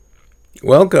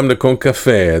Welcome to Con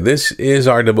Café. This is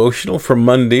our devotional for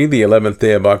Monday, the 11th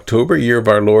day of October, year of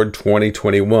our Lord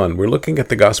 2021. We're looking at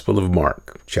the Gospel of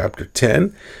Mark, chapter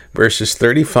 10, verses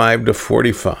 35 to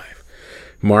 45.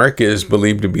 Mark is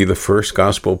believed to be the first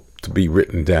gospel to be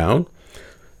written down.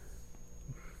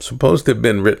 Supposed to have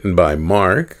been written by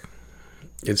Mark,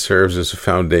 it serves as a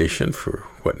foundation for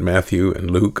what Matthew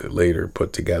and Luke later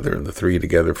put together, and the three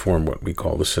together form what we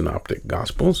call the Synoptic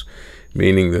Gospels,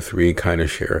 meaning the three kind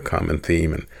of share a common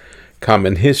theme and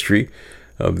common history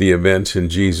of the events in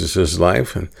Jesus'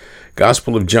 life. And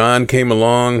Gospel of John came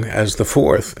along as the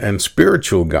fourth and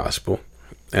spiritual gospel,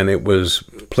 and it was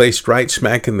placed right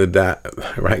in the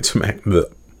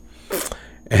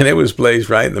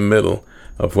middle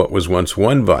of what was once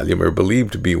one volume, or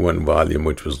believed to be one volume,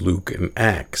 which was Luke and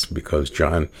Acts, because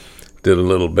John did a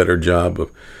little better job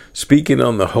of speaking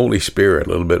on the Holy Spirit, a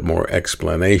little bit more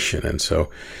explanation. And so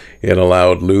it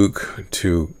allowed Luke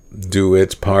to do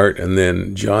its part, and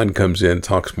then John comes in,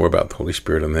 talks more about the Holy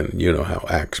Spirit, and then you know how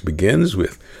Acts begins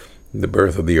with the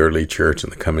birth of the early church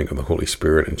and the coming of the Holy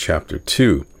Spirit in chapter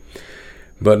 2.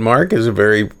 But Mark is a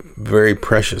very, very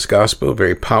precious gospel,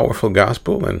 very powerful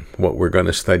gospel, and what we're going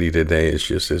to study today is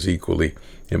just as equally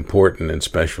important and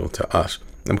special to us.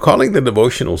 I'm calling the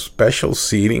devotional Special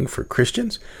Seating for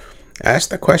Christians. Ask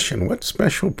the question, what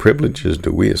special privileges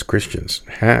do we as Christians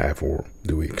have, or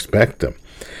do we expect them?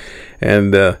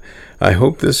 And I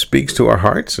hope this speaks to our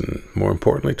hearts, and more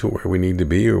importantly, to where we need to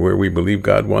be, or where we believe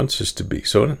God wants us to be.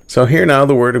 So hear now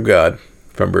the word of God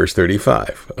from verse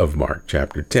 35 of Mark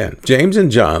chapter 10. James and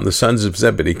John, the sons of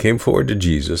Zebedee, came forward to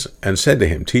Jesus and said to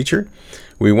him, "Teacher,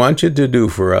 we want you to do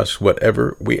for us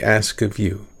whatever we ask of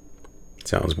you."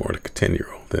 Sounds more like a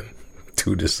 10-year-old than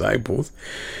two disciples.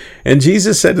 And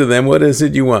Jesus said to them, "What is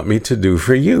it you want me to do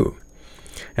for you?"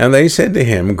 And they said to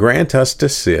him, "Grant us to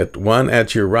sit, one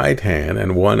at your right hand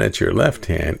and one at your left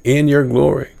hand, in your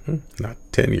glory." Not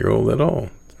 10-year-old at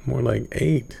all, more like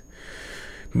 8.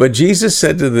 But Jesus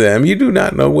said to them, "You do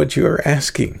not know what you are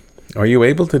asking. Are you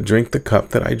able to drink the cup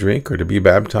that I drink, or to be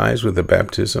baptized with the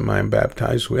baptism I am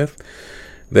baptized with?"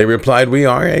 They replied, "We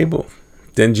are able."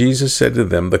 Then Jesus said to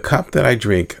them, "The cup that I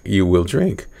drink you will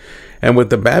drink, and with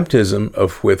the baptism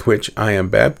with which I am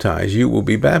baptized you will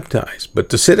be baptized. But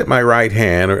to sit at my right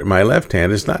hand or at my left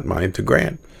hand is not mine to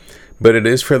grant, but it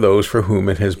is for those for whom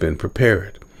it has been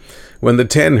prepared." When the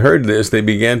 10 heard this, they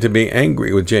began to be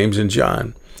angry with James and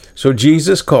John. So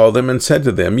Jesus called them and said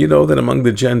to them, "You know that among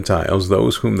the Gentiles,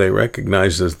 those whom they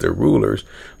recognize as their rulers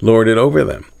lord it over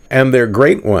them, and their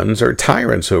great ones are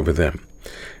tyrants over them.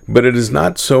 But it is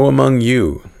not so among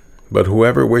you. But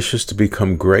whoever wishes to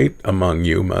become great among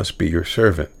you must be your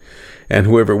servant, and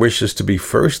whoever wishes to be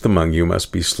first among you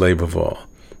must be slave of all.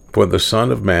 For the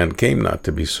Son of Man came not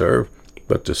to be served,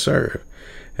 but to serve,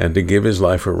 and to give his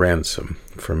life a ransom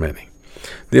for many."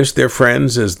 This, dear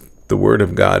friends, is the word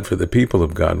of God for the people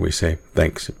of God. We say,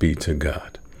 thanks be to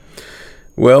God.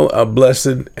 Well, a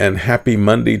blessed and happy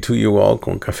Monday to you all,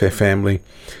 Con Café family.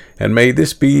 And may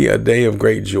this be a day of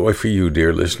great joy for you,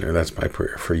 dear listener. That's my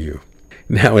prayer for you.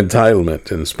 Now,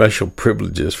 entitlement and special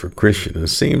privileges for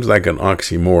Christians seems like an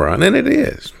oxymoron, and it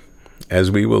is. As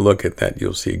we will look at that,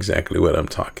 you'll see exactly what I'm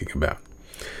talking about.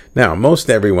 Now, most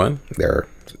everyone, there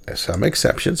are some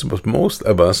exceptions, but most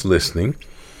of us listening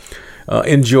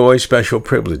enjoy special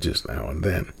privileges now and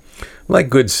then, like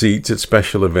good seats at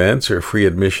special events, or free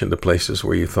admission to places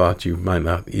where you thought you might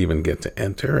not even get to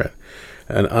enter,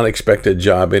 an unexpected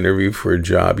job interview for a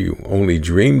job you only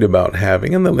dreamed about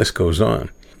having, and the list goes on.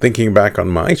 Thinking back on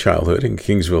my childhood in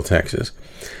Kingsville, Texas,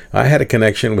 I had a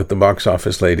connection with the box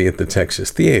office lady at the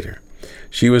Texas Theater.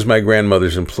 She was my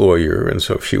grandmother's employer, and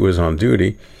so if she was on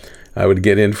duty, I would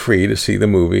get in free to see the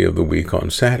movie of the week on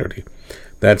Saturday.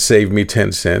 That saved me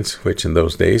 10 cents, which in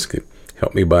those days could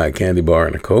help me buy a candy bar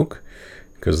and a Coke,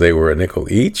 because they were a nickel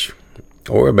each,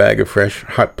 or a bag of fresh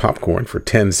hot popcorn for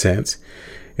 10 cents.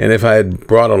 And if I had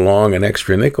brought along an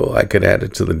extra nickel, I could add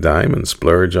it to the dime and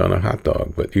splurge on a hot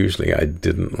dog. But usually I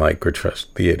didn't like or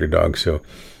trust theater dogs, so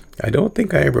I don't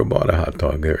think I ever bought a hot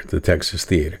dog there at the Texas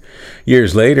Theater.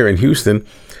 Years later in Houston,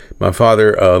 my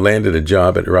father landed a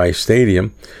job at Rice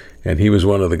Stadium, and he was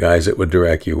one of the guys that would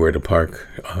direct you where to park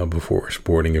before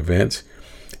sporting events.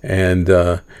 And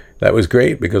that was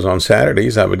great, because on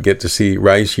Saturdays I would get to see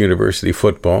Rice University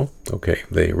football. Okay,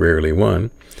 they rarely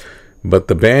won. But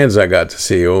the bands I got to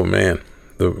see, oh man,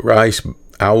 the Rice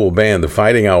Owl Band, the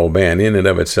Fighting Owl Band in and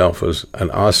of itself was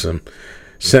an awesome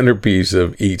centerpiece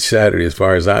of each Saturday as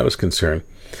far as I was concerned.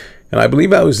 And I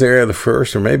believe I was there the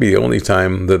first or maybe the only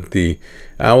time that the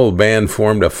Owl Band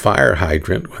formed a fire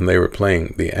hydrant when they were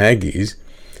playing the Aggies.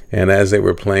 And as they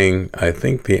were playing, I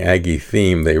think, the Aggie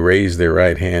theme, they raised their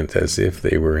right hands as if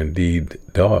they were indeed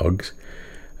dogs,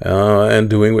 and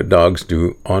doing what dogs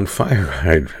do on fire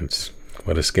hydrants.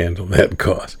 What a scandal that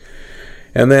caused.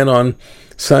 And then on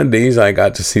Sundays, I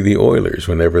got to see the Oilers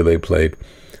whenever they played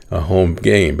a home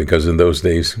game, because in those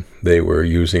days they were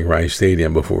using Rice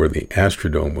Stadium before the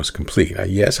Astrodome was complete.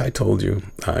 Yes, I told you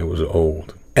I was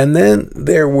old. And then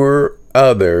there were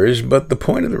others, but the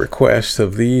point of the request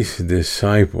of these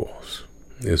disciples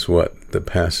is what the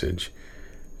passage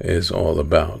is all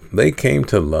about. They came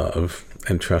to love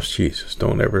and trust Jesus.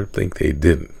 Don't ever think they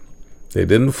didn't. They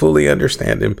didn't fully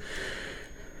understand him.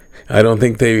 I don't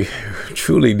think they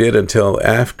truly did until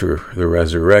after the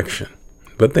resurrection.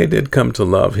 But they did come to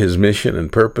love his mission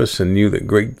and purpose, and knew that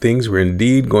great things were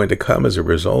indeed going to come as a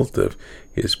result of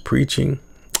his preaching,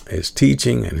 his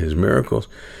teaching, and his miracles.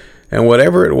 And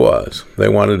whatever it was, they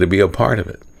wanted to be a part of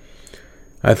it.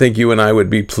 I think you and I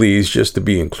would be pleased just to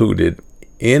be included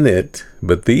in it.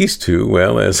 But these two,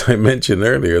 well, as I mentioned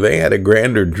earlier, they had a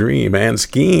grander dream and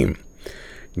scheme.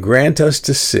 Grant us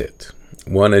to sit,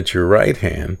 one at your right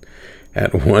hand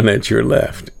and one at your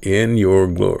left, in your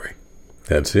glory.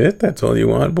 That's it? That's all you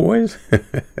want, boys?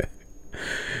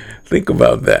 Think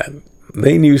about that.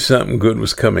 They knew something good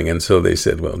was coming, and so they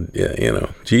said, well,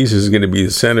 yeah, Jesus is going to be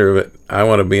the center of it. I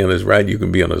want to be on his right, you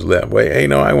can be on his left. Wait, hey,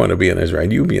 no, I want to be on his right,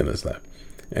 you be on his left.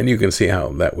 And you can see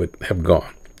how that would have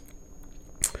gone.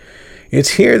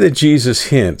 It's here that Jesus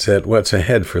hints at what's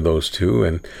ahead for those two,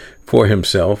 and for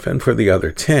himself, and for the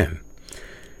other 10.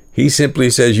 He simply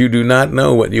says, you do not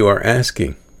know what you are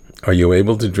asking. Are you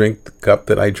able to drink the cup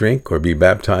that I drink, or be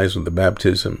baptized with the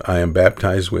baptism I am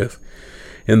baptized with?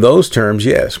 In those terms,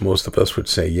 yes, most of us would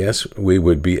say yes, we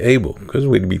would be able, because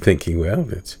we'd be thinking, well,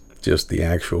 it's just the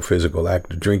actual physical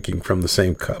act of drinking from the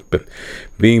same cup and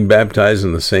being baptized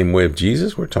in the same way of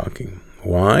Jesus. We're talking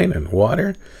wine and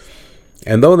water.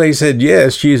 And though they said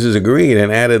yes, Jesus agreed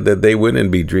and added that they would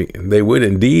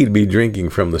indeed be drinking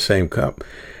from the same cup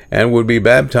and would be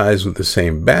baptized with the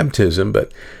same baptism.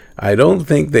 But I don't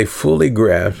think they fully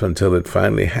grasped until it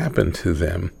finally happened to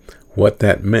them what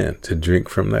that meant, to drink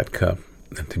from that cup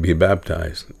and to be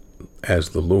baptized as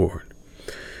the Lord.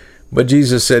 But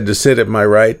Jesus said to sit at my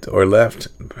right or left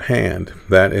hand,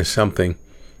 that is something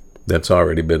that's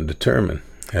already been determined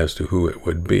as to who it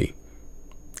would be.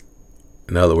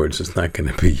 In other words, it's not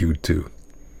going to be you two.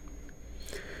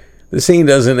 The scene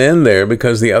doesn't end there,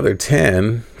 because the other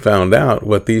 10 found out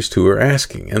what these two are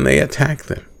asking, and they attack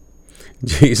them.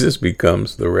 Jesus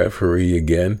becomes the referee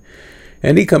again,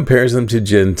 and he compares them to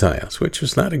Gentiles, which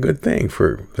was not a good thing,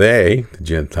 for they, the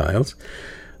Gentiles,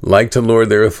 like to lord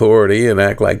their authority and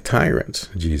act like tyrants,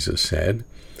 Jesus said,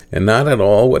 and not at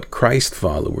all what Christ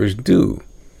followers do.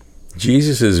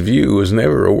 Jesus' view was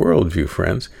never a worldview,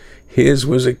 friends. His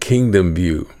was a kingdom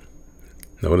view.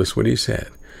 Notice what he said.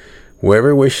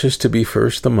 Whoever wishes to be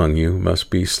first among you must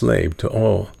be slave to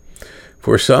all.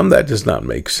 For some that does not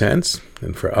make sense,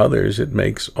 and for others it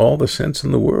makes all the sense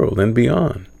in the world and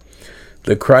beyond.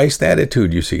 The Christ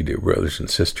attitude, you see, dear brothers and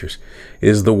sisters,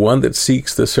 is the one that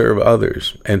seeks to serve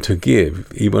others and to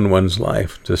give even one's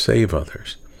life to save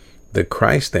others. The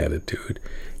Christ attitude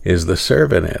is the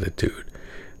servant attitude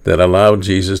that allowed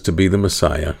Jesus to be the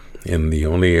Messiah in the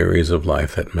only areas of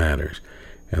life that matters,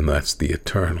 and that's the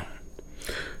eternal.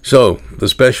 So, the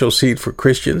special seat for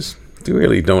Christians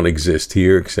really don't exist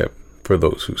here except for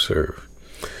those who serve.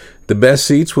 The best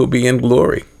seats will be in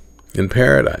glory, in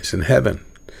paradise, in heaven,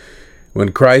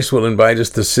 when Christ will invite us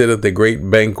to sit at the great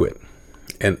banquet.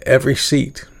 And every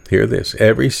seat, hear this,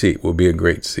 every seat will be a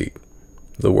great seat.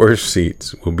 The worst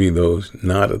seats will be those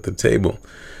not at the table,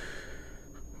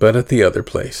 but at the other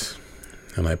place.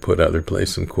 And I put other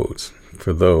place in quotes,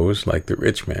 for those, like the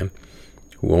rich man,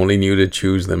 who only knew to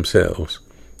choose themselves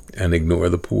and ignore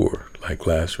the poor, like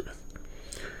Lazarus.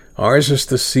 Ours is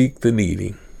to seek the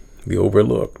needy, the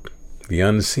overlooked, the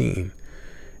unseen,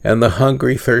 and the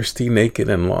hungry, thirsty, naked,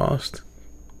 and lost,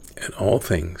 and all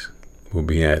things will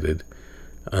be added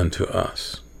unto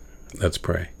us. Let's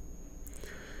pray.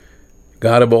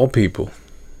 God of all people,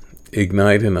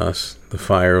 ignite in us the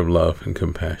fire of love and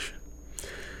compassion,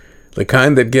 the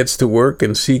kind that gets to work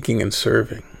in seeking and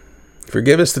serving.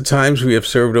 Forgive us the times we have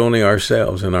served only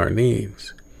ourselves and our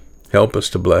needs. Help us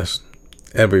to bless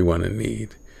everyone in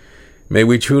need. May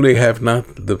we truly have not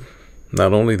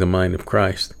only the mind of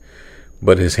Christ,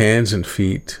 but his hands and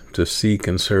feet to seek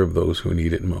and serve those who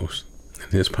need it most.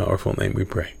 In his powerful name we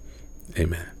pray.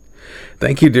 Amen.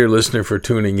 Thank you, dear listener, for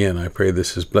tuning in. I pray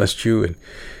this has blessed you and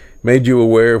made you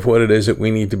aware of what it is that we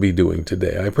need to be doing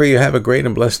today. I pray you have a great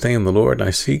and blessed day in the Lord.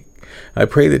 And I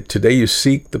pray that today you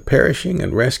seek the perishing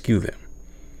and rescue them.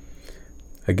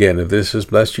 Again, if this has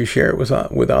blessed you, share it with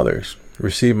others.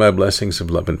 Receive my blessings of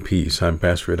love and peace. I'm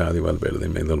Pastor Ed Ali Valverde.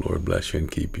 May the Lord bless you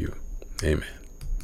and keep you. Amen.